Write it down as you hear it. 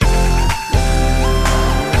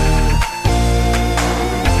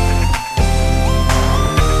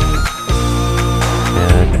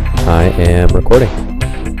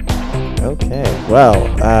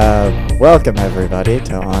Welcome everybody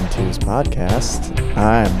to On Two's podcast.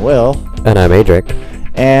 I'm Will. And I'm Adric.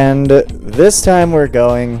 And this time we're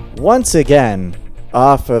going, once again,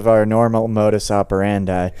 off of our normal modus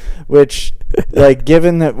operandi, which,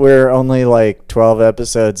 given that we're only 12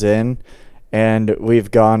 episodes in, and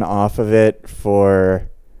we've gone off of it for...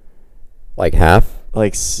 half? 5?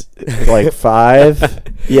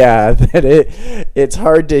 Yeah, that it's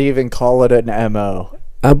hard to even call it an MO.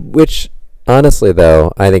 Which, honestly,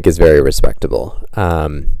 though, I think is very respectable.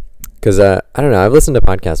 Because, I don't know, I've listened to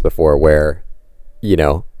podcasts before where,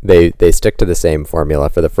 they stick to the same formula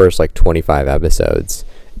for the first, 25 episodes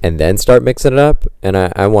and then start mixing it up. And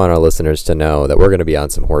I want our listeners to know that we're going to be on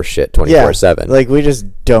some horse shit 24/7. Yeah, we just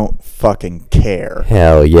don't fucking care.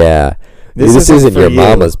 Hell yeah. This isn't your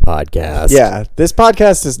mama's podcast. Yeah, this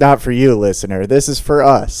podcast is not for you, listener. This is for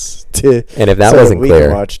us. And if that wasn't clear, we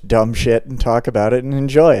can watch dumb shit and talk about it and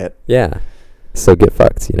enjoy it. Yeah. So get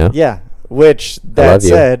fucked, Yeah. Which, that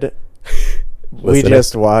said, we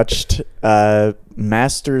just watched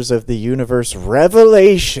Masters of the Universe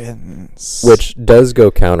Revelations. Which does go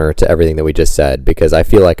counter to everything that we just said, because I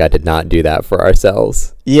feel like I did not do that for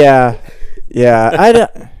ourselves. Yeah. I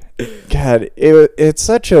don't... God, it's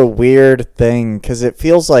such a weird thing because it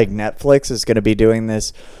feels like Netflix is going to be doing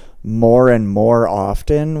this more and more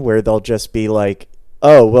often, where they'll just be like,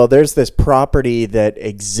 oh, well, there's this property that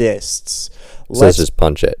exists. Let's just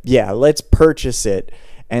punch it. Yeah, let's purchase it,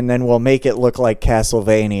 and then we'll make it look like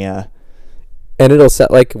Castlevania. And it'll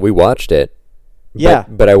set, we watched it. Yeah.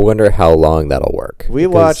 But I wonder how long that'll work. We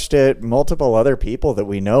watched it. Multiple other people that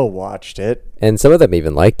we know watched it. And some of them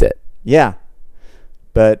even liked it. Yeah.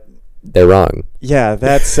 But... they're wrong. Yeah,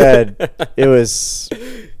 that said, it was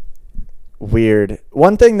weird.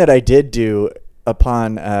 One thing that I did do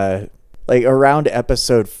upon, around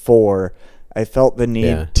episode 4, I felt the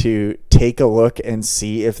need to take a look and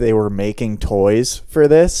see if they were making toys for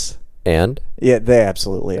this. And? Yeah, they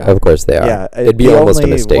absolutely are. Of course they are. Yeah, it'd be almost a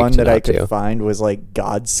mistake. The only one that I could find was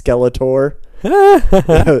God Skeletor.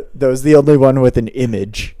 That was the only one with an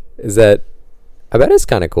image. Is that? I bet it's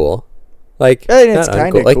kind of cool. It's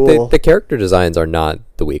kind of cool. The character designs are not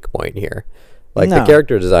the weak point here. No. The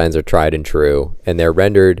character designs are tried and true, and they're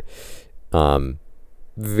rendered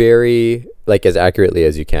very, as accurately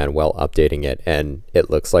as you can while updating it, and it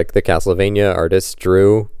looks like the Castlevania artist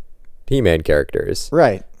drew He-Man characters.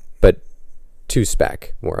 Right. But to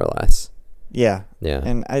spec, more or less. Yeah. Yeah.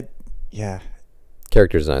 And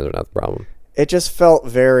character designs are not the problem. It just felt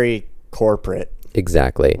very corporate.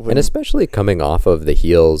 Exactly. And especially coming off of the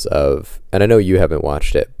heels of, and I know you haven't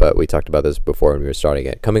watched it, but we talked about this before when we were starting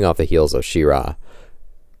it, coming off the heels of She-Ra,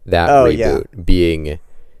 that reboot being,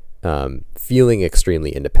 feeling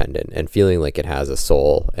extremely independent and feeling like it has a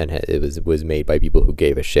soul, and it was made by people who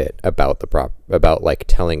gave a shit about about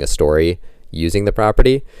telling a story using the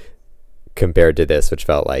property, compared to this, which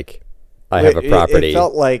felt like I have a property. It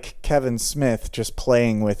felt like Kevin Smith just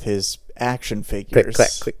playing with his action figures. Click,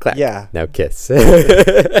 clack, click, clack. Yeah. Now kiss.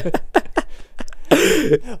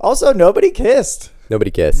 Also, nobody kissed.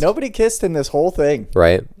 Nobody kissed. Nobody kissed in this whole thing.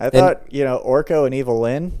 Right. I thought, Orko and Evil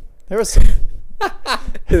Lynn, there was some...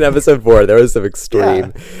 In episode 4, there was some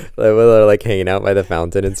extreme... when they're, hanging out by the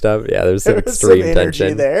fountain and stuff. Yeah, there was some extreme some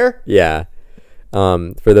tension. There. Yeah.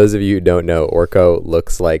 For those of you who don't know, Orko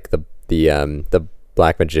looks like the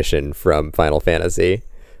Black Magician from Final Fantasy.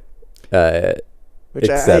 Which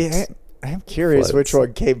I'm curious which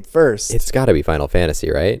one came first. It's got to be Final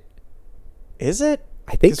Fantasy, right? Is it?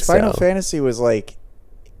 I think so. Final Fantasy was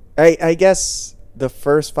I guess the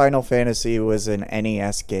first Final Fantasy was an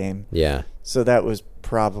NES game. Yeah. So that was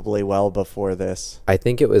probably well before this. I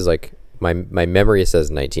think it was my memory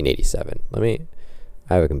says 1987.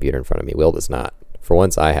 I have a computer in front of me. Will does not. For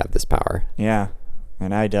once, I have this power. Yeah.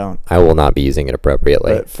 And I don't. I will not be using it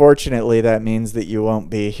appropriately. But fortunately, that means that you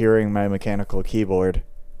won't be hearing my mechanical keyboard.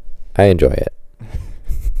 I enjoy it.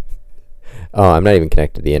 Oh, I'm not even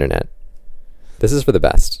connected to the internet. This is for the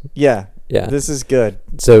best. Yeah. Yeah. This is good.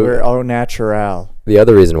 So we're au natural. The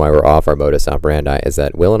other reason why we're off our modus operandi is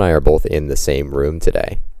that Will and I are both in the same room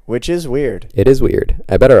today. Which is weird. It is weird.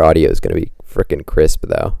 I bet our audio is going to be freaking crisp,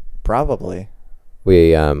 though. Probably.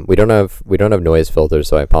 We don't have noise filters,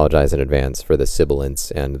 so I apologize in advance for the sibilance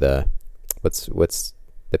and the what's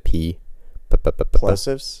the P?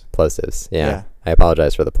 Plosives? Plosives, yeah. I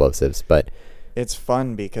apologize for the plosives, but it's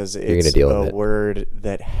fun because it's a word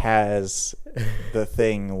that has the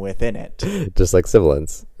thing within it. Just like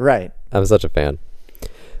sibilance. Right. I'm such a fan.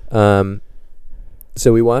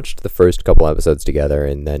 So we watched the first couple episodes together,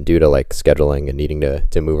 and then due to scheduling and needing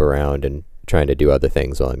to move around and trying to do other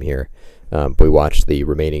things while I'm here, We watched the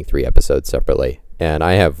remaining 3 episodes separately. And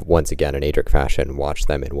I have, once again, in Adric fashion, watched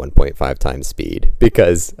them in 1.5 times speed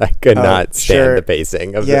because I could not stand the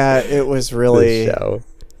pacing of it was really the show.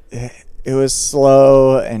 It was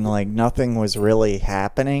slow and like nothing was really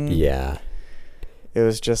happening. Yeah. It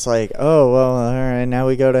was just like, oh, well, all right, now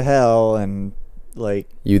we go to hell. And like,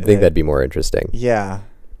 you'd think that'd be more interesting. Yeah.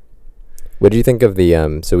 What did you think of the,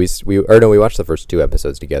 we watched the first 2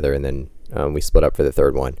 episodes together and then we split up for the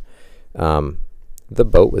third one. The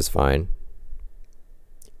boat was fine.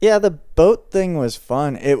 Yeah, the boat thing was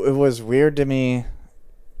fun. It was weird to me.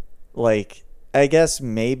 Like, I guess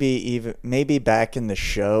maybe back in the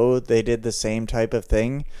show they did the same type of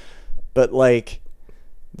thing, but like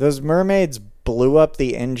those mermaids blew up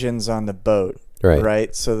the engines on the boat,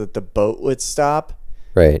 right? So that the boat would stop.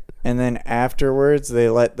 Right. And then afterwards they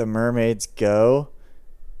let the mermaids go.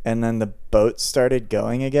 And then the boat started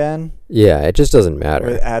going again. Yeah, it just doesn't matter.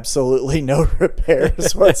 With absolutely no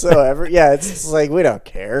repairs whatsoever. Yeah, it's just like, we don't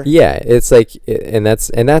care. Yeah, it's like, and that's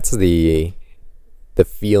the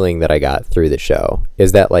feeling that I got through the show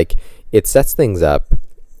is that like it sets things up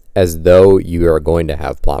as though you are going to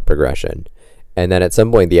have plot progression, and then at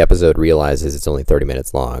some point the episode realizes it's only 30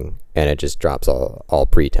 minutes long, and it just drops all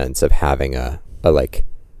pretense of having a like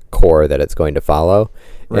core that it's going to follow.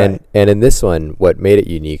 Right. And in this one, what made it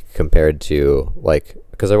unique compared to, like,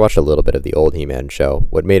 because I watched a little bit of the old He-Man show,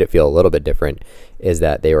 what made it feel a little bit different is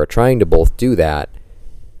that they were trying to both do that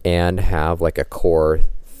and have, like, a core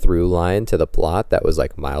through line to the plot that was,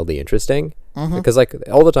 like, mildly interesting. Mm-hmm. Because, like,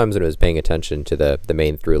 all the times when I was paying attention to the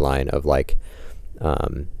main through line of, like,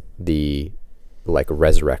 the, like,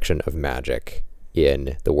 resurrection of magic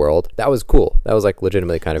in the world, that was cool. That was, like,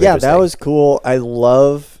 legitimately kind of interesting. Yeah, that was cool. I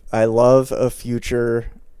love a future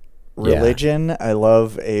religion. Yeah. I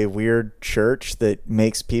love a weird church that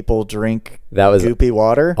makes people drink goopy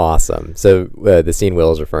water. Awesome. So the scene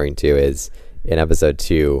Will is referring to is in episode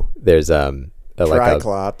 2. There's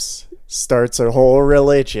Triclops starts a whole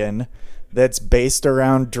religion that's based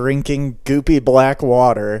around drinking goopy black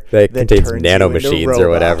water that contains nanomachines or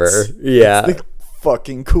whatever. Yeah, it's the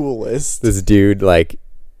fucking coolest. This dude like,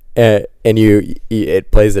 and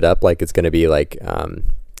it plays it up like it's gonna be like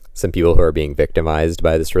some people who are being victimized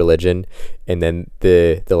by this religion, and then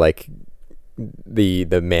the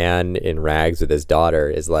man in rags with his daughter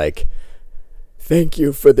is like, thank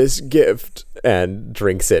you for this gift, and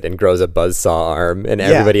drinks it and grows a buzzsaw arm, and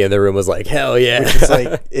everybody in the room was like, hell yeah. Which is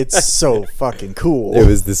like, it's so fucking cool. It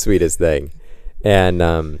was the sweetest thing. And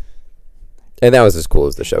that was as cool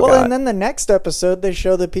as the show got. And then the next episode they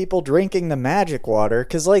show the people drinking the magic water,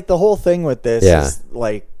 because like the whole thing with this is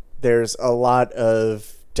like there's a lot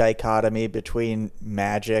of dichotomy between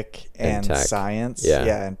magic and science,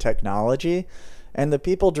 and technology, and the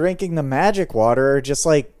people drinking the magic water are just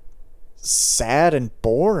like sad and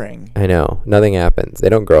boring. I know, nothing happens. They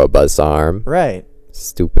don't grow a buzzsaw arm, right?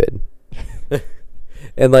 Stupid.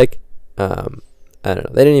 And like I don't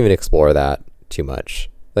know, they didn't even explore that too much.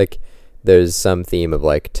 Like there's some theme of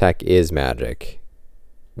like tech is magic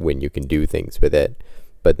when you can do things with it.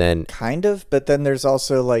 But then but then there's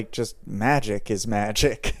also like just magic is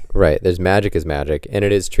magic. Right. There's magic is magic, and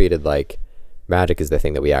it is treated like magic is the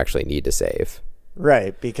thing that we actually need to save.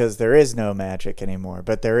 Right, because there is no magic anymore,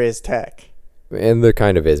 but there is tech. And there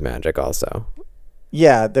kind of is magic also.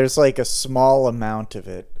 Yeah, there's like a small amount of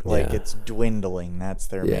it. Like it's dwindling. That's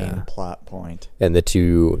their main plot point. And the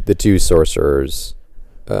two sorcerers,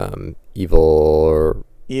 Evil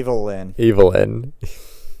Lyn.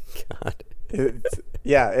 God.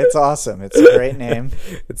 It's awesome. It's a great name.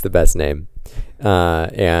 It's the best name.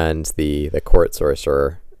 And the court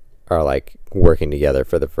sorcerer are like working together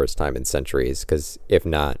for the first time in centuries, because if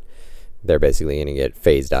not, they're basically going to get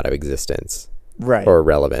phased out of existence, right? Or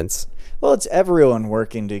relevance. Well, it's everyone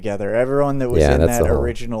working together. Everyone that was in that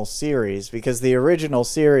original series, because the original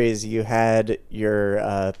series you had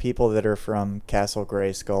your people that are from Castle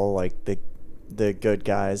Grayskull, like the good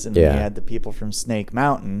guys, and then you had the people from Snake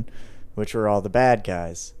Mountain, which were all the bad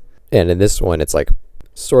guys. And in this one, it's like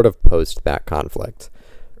sort of post that conflict.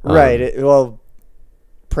 Right.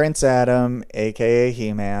 Prince Adam, a.k.a.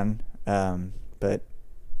 He-Man, but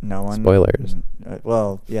no one... Spoilers.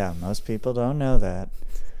 Well, yeah, most people don't know that.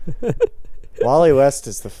 Wally West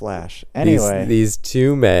is the Flash. Anyway. These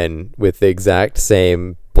two men with the exact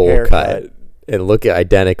same bowl cut and look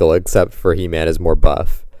identical, except for He-Man is more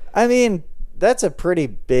buff. I mean, that's a pretty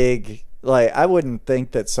big... Like, I wouldn't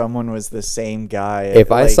think that someone was the same guy.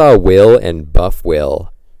 If I saw Will and Buff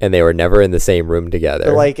Will, and they were never in the same room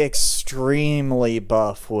together. Like, extremely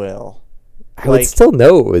buff Will. I would still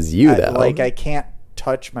know it was you, though. Like, I can't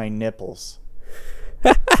touch my nipples.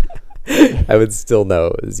 I would still know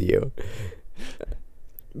it was you.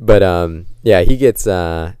 But yeah,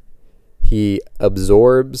 he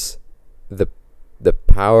absorbs the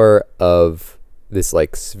power of this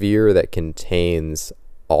like sphere that contains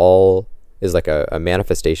all, is like a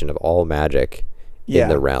manifestation of all magic in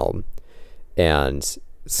the realm. And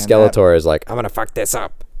Skeletor is like, I'm gonna fuck this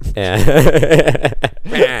up. And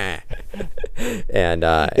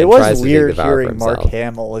it was weird hearing Mark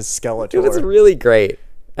Hamill as Skeletor. It was really great.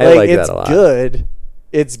 I like that a lot.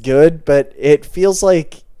 It's good, but it feels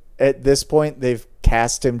like at this point they've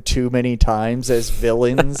cast him too many times as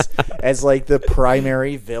villains, as like the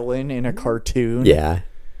primary villain in a cartoon. Yeah,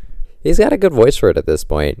 he's got a good voice for it at this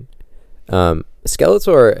point.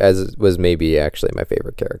 Skeletor was maybe actually my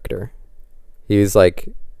favorite character. He was like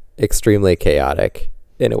extremely chaotic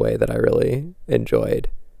in a way that I really enjoyed.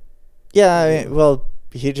 Yeah, well,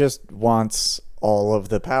 he just wants all of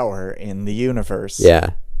the power in the universe.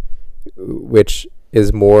 Yeah, which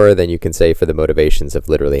is more than you can say for the motivations of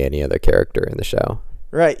literally any other character in the show.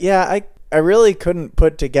 Right, yeah, I really couldn't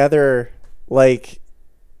put together, like,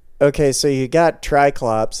 okay, so you got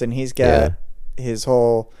Triclops, and he's got his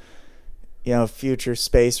whole, future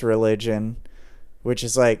space religion, which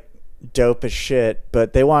is, like, dope as shit,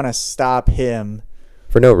 but they want to stop him.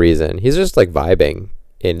 For no reason. He's just, like, vibing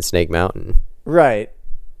in Snake Mountain. Right.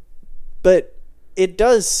 But it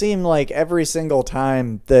does seem like every single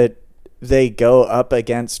time that they go up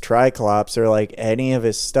against Triclops or like any of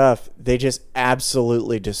his stuff, they just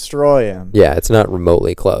absolutely destroy him. Yeah, it's not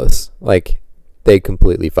remotely close. Like, they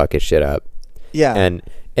completely fuck his shit up. Yeah. And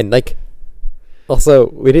like,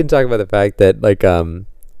 also, we didn't talk about the fact that, like,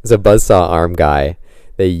 there's a buzzsaw arm guy.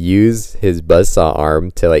 They use his buzzsaw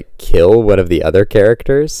arm to, like, kill one of the other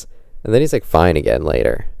characters, and then he's, like, fine again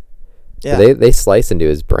later. Yeah. So they slice into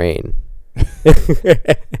his brain.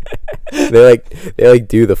 they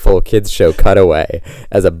do the full kids show cutaway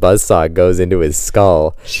as a buzzsaw goes into his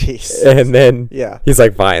skull. Jeez. And then he's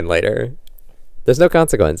like fine later. There's no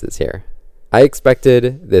consequences here. I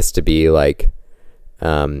expected this to be like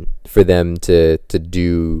for them to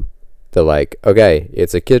do the like, okay,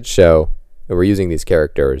 it's a kids show and we're using these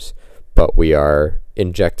characters, but we are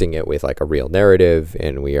injecting it with like a real narrative,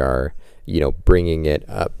 and we are bringing it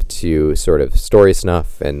up to sort of story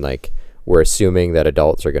snuff, and like we're assuming that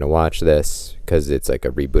adults are going to watch this because it's like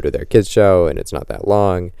a reboot of their kids show and it's not that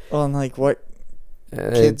long. Well, and like what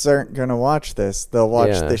kids aren't going to watch this? They'll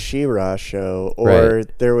watch the She-Ra show, or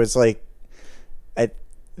there was like,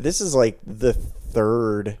 this is like the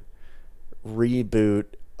third reboot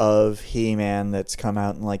of He-Man that's come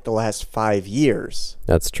out in like the last 5 years.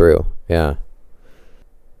 That's true. Yeah.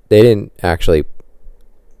 They didn't actually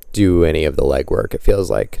do any of the legwork, it feels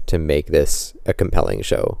like, to make this a compelling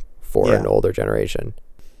show for an older generation.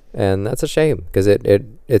 And that's a shame, because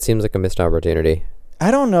it seems like a missed opportunity.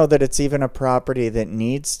 I don't know that it's even a property that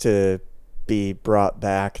needs to be brought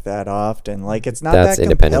back that often. Like, it's not that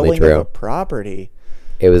compelling of a property.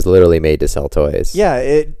 It was literally made to sell toys. Yeah,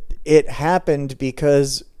 it happened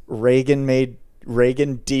because Reagan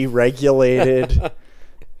deregulated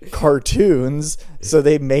cartoons, so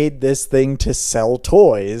they made this thing to sell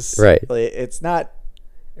toys. Right. It's not...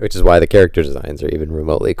 Which is why the character designs are even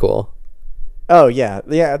remotely cool. Oh, yeah.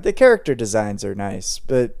 Yeah, the character designs are nice,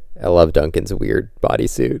 but... I love Duncan's weird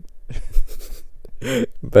bodysuit.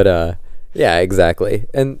 But, yeah, exactly.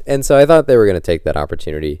 And so I thought they were going to take that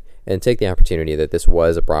opportunity and take the opportunity that this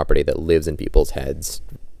was a property that lives in people's heads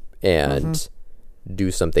and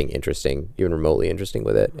do something interesting, even remotely interesting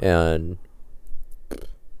with it. And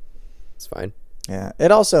it's fine. Yeah.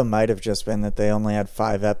 It also might have just been that they only had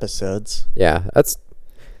 5 episodes. Yeah,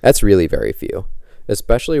 that's really very few,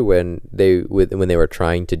 especially when they were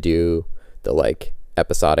trying to do the like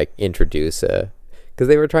episodic introduce because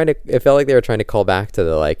it felt like they were trying to call back to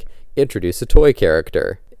the like introduce a toy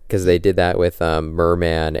character, because they did that with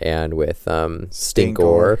Merman and with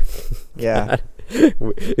Stinkor. Yeah.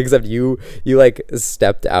 Except you like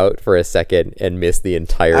stepped out for a second and missed the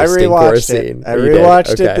entire Stinkor scene. I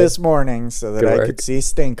rewatched it this morning so that I could see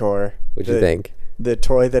Stinkor. What'd you think? The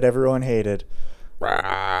toy that everyone hated.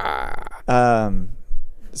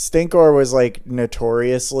 Stinkor was like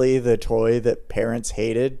notoriously the toy that parents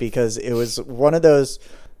hated, because it was one of those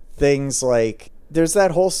things like, there's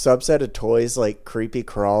that whole subset of toys like creepy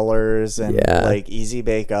crawlers and like Easy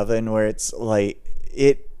Bake Oven, where it's like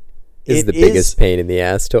it is the biggest pain in the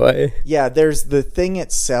ass toy. Yeah, there's the thing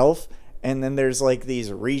itself, and then there's like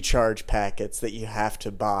these recharge packets that you have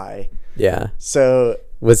to buy. Yeah. So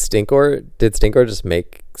did Stinkor just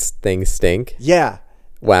make things stink? Yeah.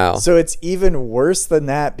 Wow. So it's even worse than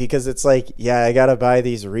that because it's like, yeah, I got to buy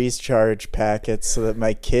these recharge packets so that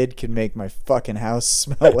my kid can make my fucking house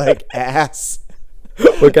smell like ass.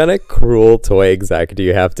 What kind of cruel toy exec do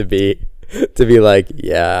you have to be like,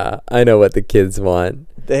 yeah, I know what the kids want.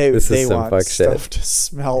 They want stuff to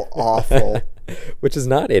smell awful. Which is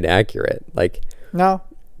not inaccurate. Like, no.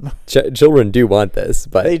 Children do want this,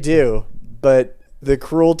 but they do. But the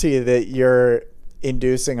cruelty that you're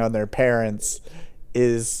inducing on their parents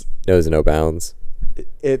knows no bounds.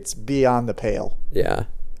 It's beyond the pale. Yeah.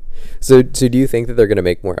 So do you think that they're going to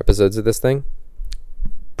make more episodes of this thing?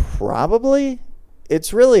 Probably.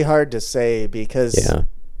 It's really hard to say because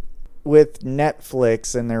with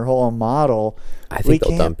Netflix and their whole model, I think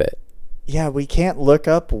they'll dump it. Yeah, we can't look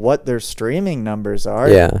up what their streaming numbers are.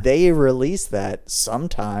 Yeah. They release that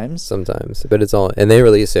sometimes. But it's all, and they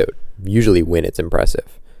release it usually when it's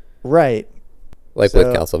impressive. Right. Like with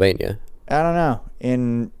Castlevania. I don't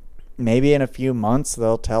know. Maybe in a few months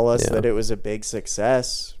they'll tell us that it was a big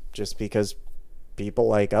success just because people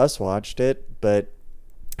like us watched it, but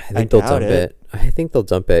I think they'll dump it. I think they'll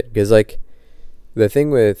dump it because, like, the thing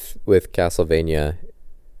with Castlevania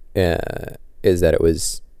is that it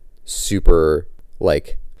was super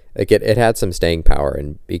like it had some staying power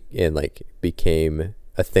and became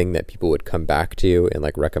a thing that people would come back to and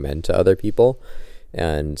like recommend to other people,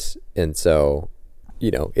 and so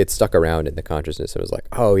it stuck around in the consciousness. It was like,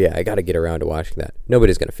 oh yeah, I got to get around to watching that.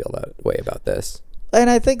 Nobody's gonna feel that way about this. And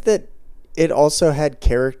I think that it also had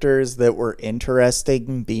characters that were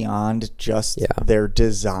interesting beyond just their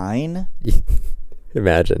design.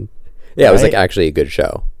 Imagine. Yeah, it was like actually a good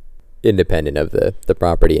show. Independent of the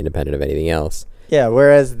property, independent of anything else. Yeah,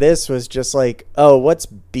 whereas this was just like, oh, what's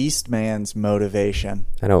Beastman's motivation?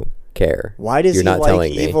 I don't care. Why does he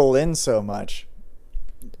like Evil Lynn so much?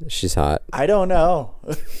 She's hot. I don't know.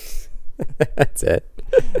 That's it.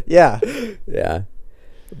 Yeah. Yeah.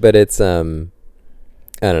 But it's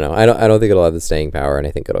I don't know. I don't think it'll have the staying power, and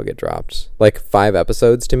I think it'll get dropped. Like 5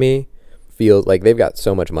 episodes to me feels like they've got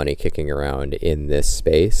so much money kicking around in this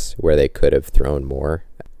space where they could have thrown more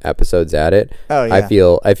episodes at it. Oh yeah. I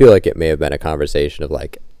feel like it may have been a conversation of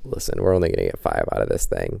like, listen, we're only going to get 5 out of this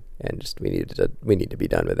thing, and just we need to be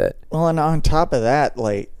done with it. Well, and on top of that,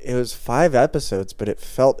 like, it was 5 episodes, but it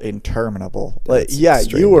felt interminable. Like, yeah,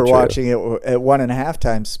 you were watching it at 1.5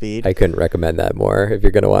 times speed. I couldn't recommend that more if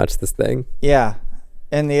you're going to watch this thing. Yeah.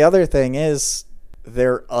 And the other thing is,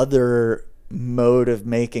 their other mode of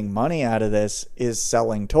making money out of this is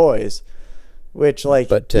selling toys, which like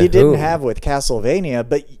you didn't have with Castlevania.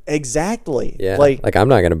 But exactly, yeah. Like I'm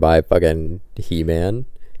not gonna buy fucking He-Man.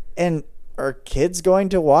 And are kids going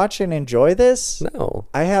to watch and enjoy this? No,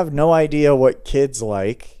 I have no idea what kids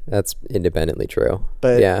like. That's independently true.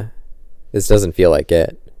 But yeah, this doesn't feel like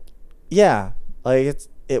it. Yeah, like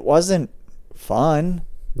it wasn't fun.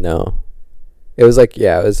 No. It was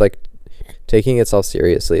like taking itself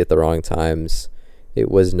seriously at the wrong times. It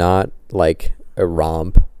was not like a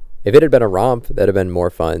romp. If it had been a romp, that'd have been more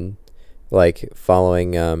fun. Like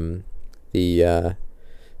following the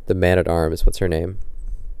Man-at-Arms, what's her name?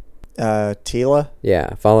 Teela?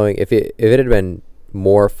 Yeah, following if it had been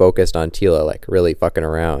more focused on Teela, like really fucking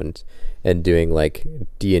around and doing like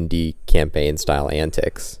D&D campaign style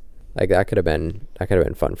antics. Like that could have been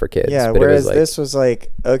fun for kids. Yeah, but whereas it was this was like,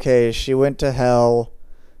 okay, she went to hell,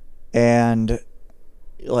 and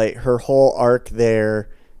like her whole arc there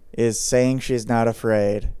is saying she's not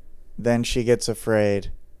afraid, then she gets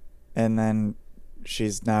afraid, and then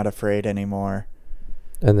she's not afraid anymore,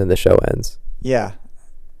 and then the show ends. Yeah.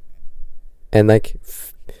 And like,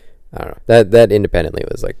 I don't know, that independently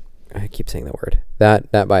was like, I keep saying the word, that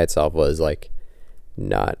by itself was like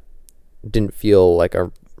didn't feel like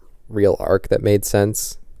a real arc that made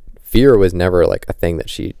sense. Fear was never like a thing that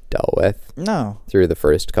she dealt with. No. Through the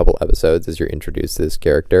first couple episodes as you're introduced to this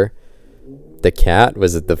character. The cat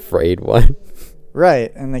was the afraid one.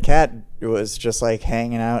 Right, and the cat was just like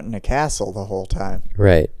hanging out in a castle the whole time.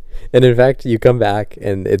 Right. And in fact, you come back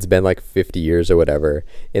and it's been like 50 years or whatever,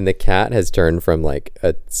 and the cat has turned from like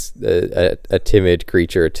a timid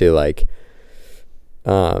creature to like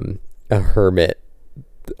a hermit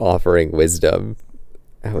offering wisdom.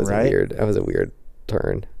 That was a weird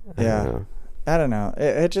turn. I don't know.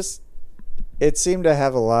 It seemed to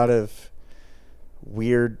have a lot of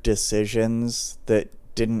weird decisions that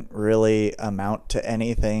didn't really amount to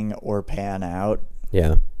anything or pan out.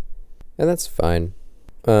 Yeah. And that's fine.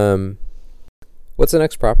 What's the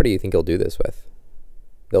next property you think they'll do this with?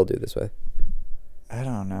 I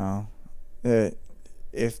don't know.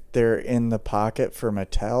 If they're in the pocket for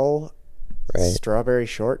Mattel, right. Strawberry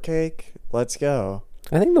Shortcake, let's go.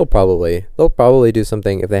 I think they'll probably do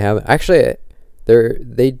something if they haven't. Actually,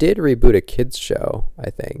 they did reboot a kids show, I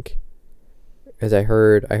think. As I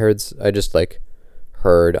just like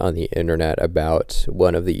heard on the internet about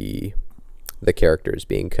one of the characters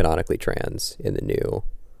being canonically trans in the new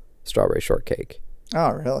Strawberry Shortcake.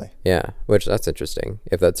 Oh, really? Yeah, which that's interesting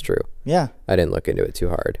if that's true. Yeah. I didn't look into it too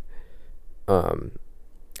hard. I'm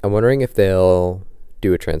wondering if they'll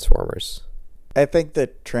do a Transformers. I think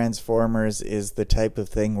that Transformers is the type of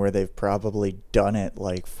thing where they've probably done it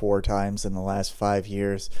like 4 times in the last 5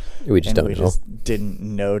 years. We just don't know. Just didn't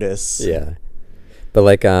notice. Yeah. But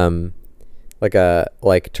like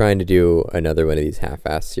trying to do another one of these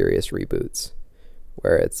half-assed serious reboots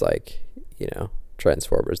where it's like, you know,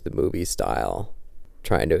 Transformers the movie style,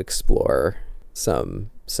 trying to explore some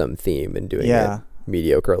theme and doing it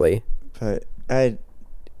mediocrely. But I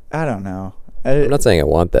don't know. I'm not saying I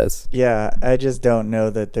want this. Yeah, I just don't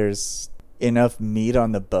know that there's enough meat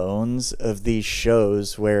on the bones of these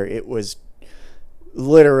shows where it was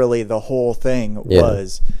literally the whole thing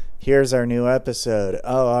was, here's our new episode.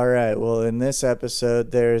 Oh, all right. Well, in this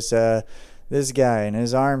episode, there's this guy and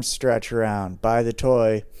his arms stretch around. Buy the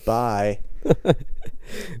toy. Bye.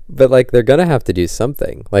 But like they're gonna have to do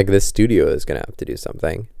something. Like the studio is gonna have to do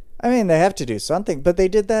something. I mean, they have to do something, but they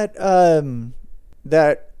did that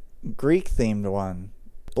Greek themed one,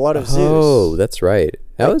 Blood of Zeus. Oh, that's right.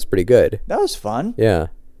 That was pretty good. That was fun. Yeah.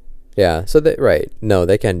 So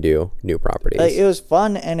they can do new properties. Like, it was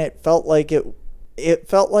fun, and it felt like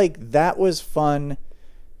that was fun,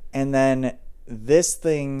 and then this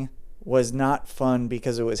thing was not fun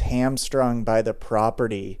because it was hamstrung by the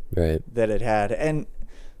property that it had. And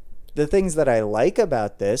the things that I like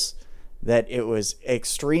about this, that it was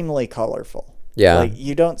extremely colorful. Yeah. Like,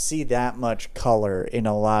 you don't see that much color in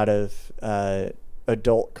a lot of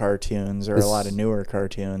adult cartoons or a lot of newer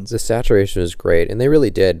cartoons. The saturation is great, and they really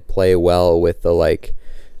did play well with the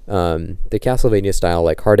the Castlevania style,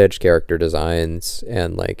 like hard edge character designs,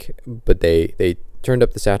 and but they turned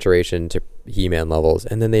up the saturation to He-Man levels,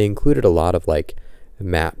 and then they included a lot of like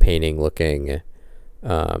matte painting looking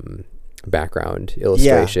background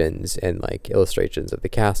illustrations and like illustrations of the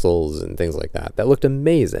castles and things like that looked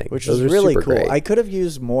amazing, which was really cool. Great. I could have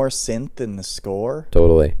used more synth in the score.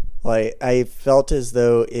 Totally. Like, I felt as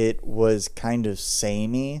though it was kind of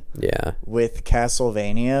samey with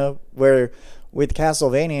Castlevania, where with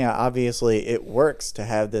Castlevania, obviously it works to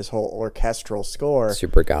have this whole orchestral score,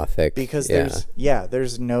 super gothic, because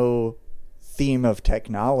there's no theme of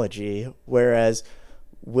technology, whereas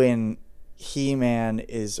when He-Man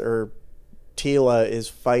or Teela is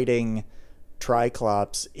fighting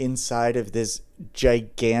Triclops inside of this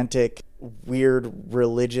gigantic, weird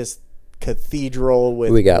religious cathedral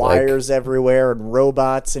with wires everywhere and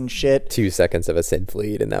robots and shit. 2 seconds of a synth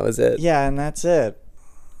lead, and that was it. Yeah, and that's it.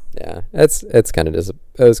 Yeah, it was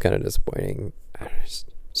kind of disappointing.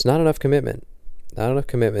 It's not enough commitment. Not enough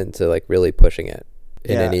commitment to like really pushing it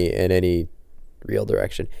in any real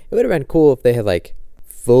direction. It would have been cool if they had like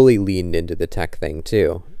fully leaned into the tech thing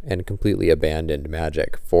too and completely abandoned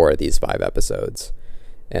magic for these 5 episodes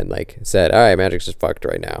and like said, all right, magic's just fucked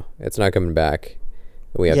right now. It's not coming back.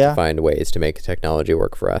 We have to find ways to make technology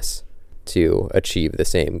work for us to achieve the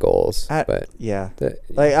same goals.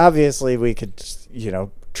 Like, obviously we could,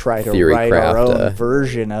 try to write our own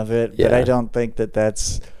version of it, but I don't think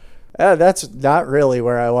that's not really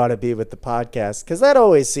where I want to be with the podcast, because that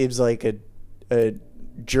always seems like a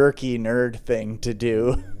jerky nerd thing to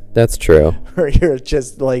do. That's true. Where you're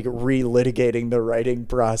just like relitigating the writing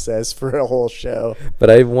process for a whole show. But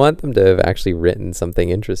I want them to have actually written something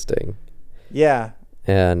interesting. Yeah.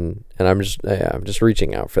 And I'm just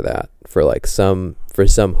reaching out for that, for some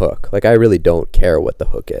hook. Like, I really don't care what the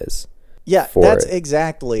hook is. Yeah, that's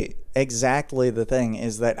exactly the thing,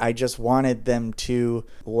 is that I just wanted them to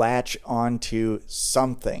latch onto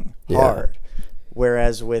something hard.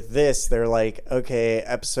 Whereas with this, they're like, okay,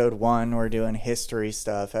 episode 1, we're doing history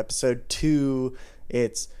stuff. Episode 2,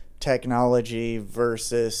 it's technology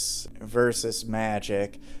versus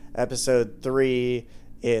magic. Episode 3,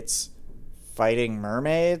 it's fighting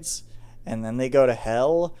mermaids, and then they go to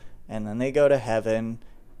hell, and then they go to heaven,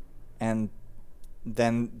 and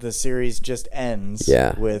then the series just ends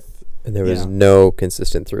with... And there was no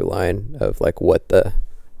consistent through line of like what the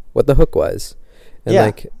hook was.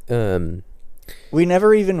 And we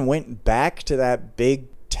never even went back to that big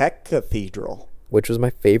tech cathedral, which was my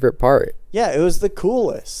favorite part. Yeah, it was the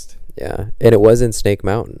coolest. Yeah, and it was in Snake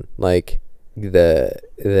Mountain. Like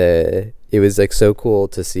it was like so cool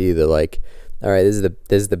to see the like, all right, this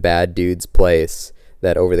is the bad dude's place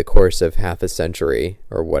that over the course of half a century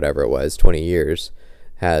or whatever it was, 20 years,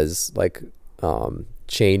 has like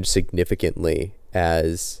changed significantly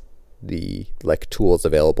as the like tools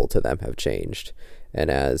available to them have changed,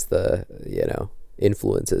 and as the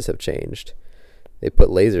influences have changed. They put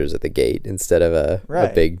lasers at the gate instead of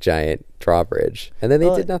a big giant drawbridge, and then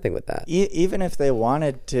they did nothing with that. Even if they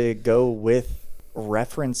wanted to go with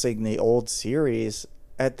referencing the old series,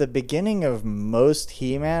 at the beginning of most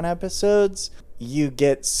He-Man episodes, you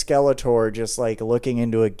get Skeletor just like looking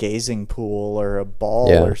into a gazing pool or a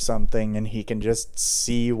ball or something, and he can just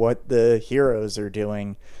see what the heroes are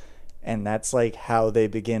doing, and that's like how they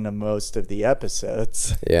begin most of the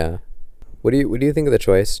episodes. Yeah. What do you think of the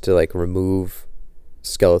choice to like remove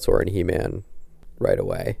Skeletor and He-Man right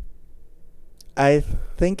away? I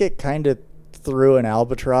think it kind of threw an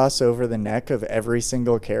albatross over the neck of every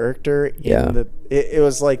single character. It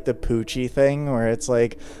was like the Poochie thing where it's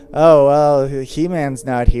like, oh, well, He-Man's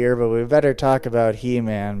not here, but we better talk about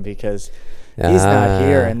He-Man because he's not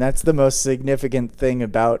here, and that's the most significant thing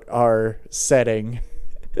about our setting.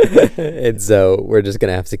 And so we're just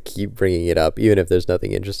gonna have to keep bringing it up even if there's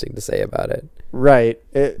nothing interesting to say about it. Right.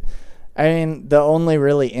 I mean, the only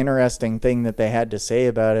really interesting thing that they had to say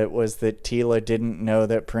about it was that Teela didn't know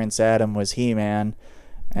that Prince Adam was He-Man,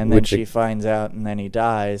 and then she finds out and then he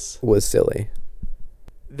dies. Was silly.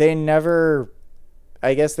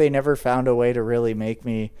 I guess they never found a way to really make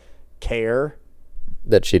me care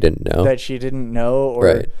that she didn't know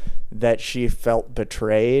or that she felt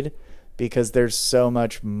betrayed, because there's so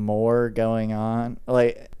much more going on.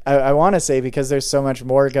 Like, I want to say because there's so much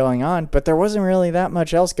more going on, but there wasn't really that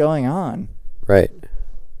much else going on. Right.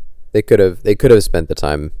 They could have spent the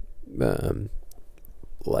time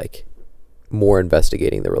like more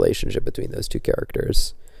investigating the relationship between those two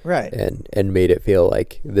characters. Right. And made it feel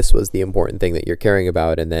like this was the important thing that you're caring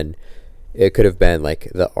about, and then it could have been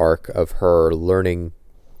like the arc of her learning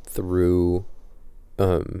through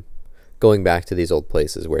going back to these old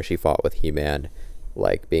places where she fought with He-Man,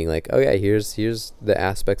 like being like, oh yeah, here's the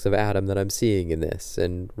aspects of Adam that I'm seeing in this,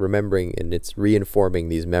 and remembering, and it's reinforming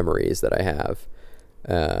these memories that I have,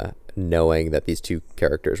 knowing that these two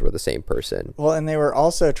characters were the same person. Well, and they were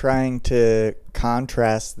also trying to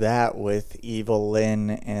contrast that with Evil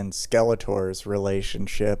Lyn and Skeletor's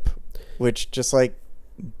relationship, which just like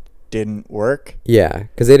didn't work. Yeah,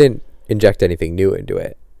 because they didn't inject anything new into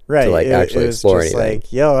it. Right. To like actually explore anything.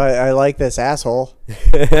 Like, yo, I like this asshole.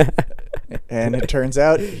 And it turns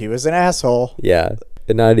out he was an asshole. Yeah.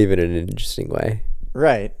 And not even in an interesting way.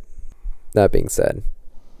 Right. That being said,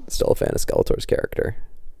 still a fan of Skeletor's character.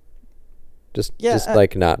 Just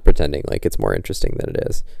like not pretending like it's more interesting than it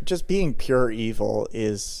is. Just being pure evil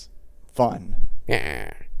is fun.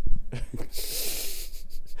 Yeah.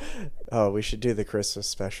 Oh, we should do the Christmas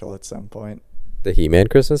special at some point. The He-Man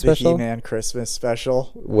Christmas special? The He-Man Christmas special.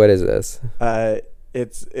 What is this?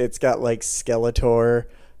 It's got like Skeletor,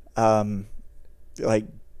 like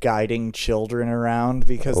guiding children around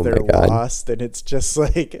because they're lost, and it's just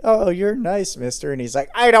like, oh, you're nice, mister, and he's like,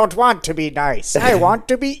 I don't want to be nice, I want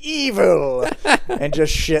to be evil. And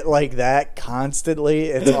just shit like that constantly.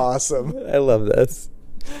 It's awesome. I love this.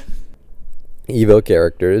 Evil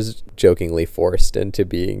characters jokingly forced into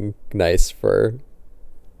being nice for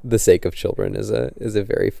the sake of children is a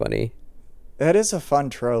very funny. That is a fun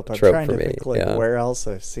trope. I'm trying to think where else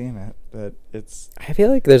I've seen it, but I feel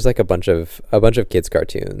like there's like a bunch of kids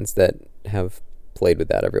cartoons that have played with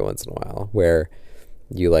that every once in a while, where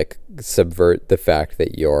you like subvert the fact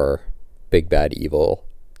that your big bad evil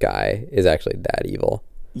guy is actually that evil.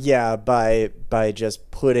 Yeah, by just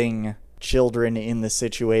putting children in the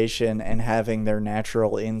situation and having their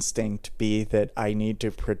natural instinct be that I need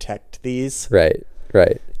to protect these. Right.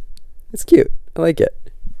 It's cute. I like it.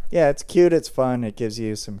 Yeah, it's cute. It's fun. It gives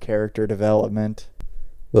you some character development.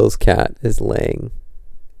 Will's cat is laying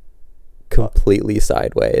completely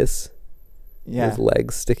sideways. Yeah. His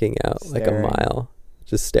legs sticking out like a mile,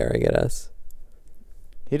 just staring at us.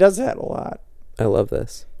 He does that a lot. I love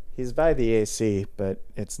this. He's by the AC, but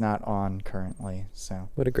it's not on currently, so.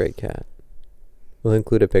 What a great cat. We'll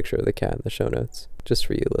include a picture of the cat in the show notes, just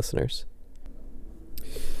for you listeners.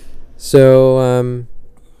 So,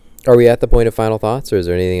 are we at the point of final thoughts, or is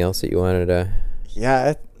there anything else that you wanted to...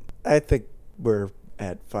 Yeah, I think we're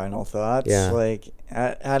at final thoughts. Yeah. Like,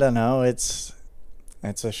 I don't know, it's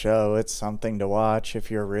a show. It's something to watch.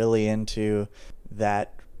 If you're really into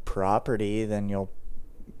that property, then you'll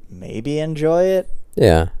maybe enjoy it.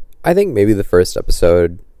 Yeah. I think maybe the first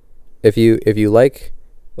episode, if you like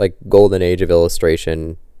golden age of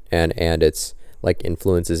illustration and its like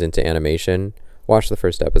influences into animation, watch the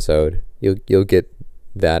first episode. You'll get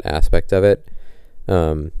that aspect of it,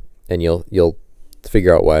 and you'll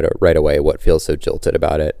figure out right away what feels so jilted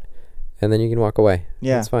about it, and then you can walk away.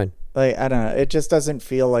 Yeah. That's fine. Like, I don't know. It just doesn't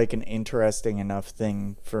feel like an interesting enough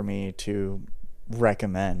thing for me to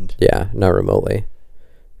recommend. Yeah, not remotely.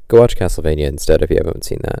 Go watch Castlevania instead if you haven't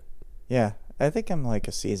seen that. Yeah. I think I'm like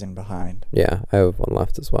a season behind. Yeah, I have one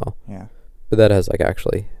left as well. Yeah. But that has like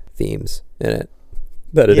actually themes in it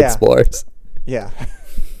that it explores. Yeah.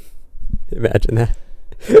 Imagine that.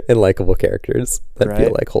 And likable characters that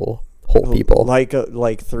feel like whole people. Like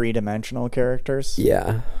 3-dimensional characters.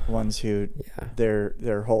 Yeah. Ones who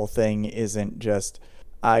their whole thing isn't just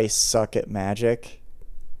I suck at magic.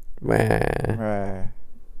 Time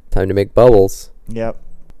to make bubbles. Yep.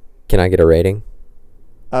 Can I get a rating?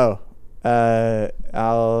 Oh.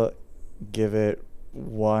 I'll give it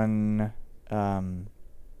one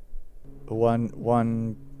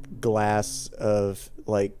glass of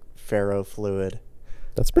like ferrofluid.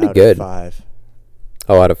 That's pretty good. Out of 5.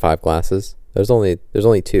 Oh, out of 5 glasses? There's only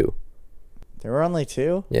 2. There were only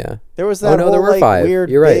 2? Yeah. There was that whole, there were 5.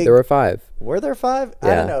 Weird You're right, there were 5. Were there 5? Yeah.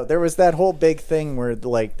 I don't know. There was that whole big thing where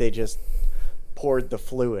like they just poured the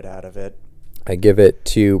fluid out of it. I give it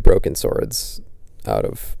 2 broken swords out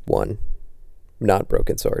of 1 not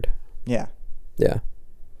broken sword. Yeah. Yeah.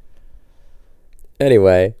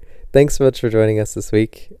 Anyway, thanks so much for joining us this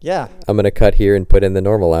week. Yeah. I'm going to cut here and put in the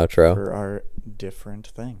normal outro. For our different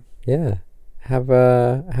thing. Yeah. Have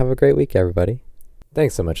a great week, everybody.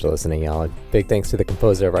 Thanks so much for listening, y'all. Big thanks to the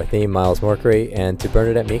composer of our theme, Miles Morkery, and to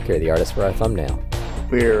Bernadette Meeker, the artist for our thumbnail.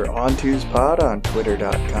 We're OnTwosPod on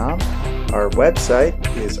Twitter.com. Our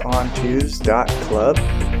website is ontwos.club.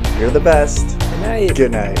 You're the best. Good night.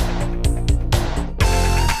 Good night.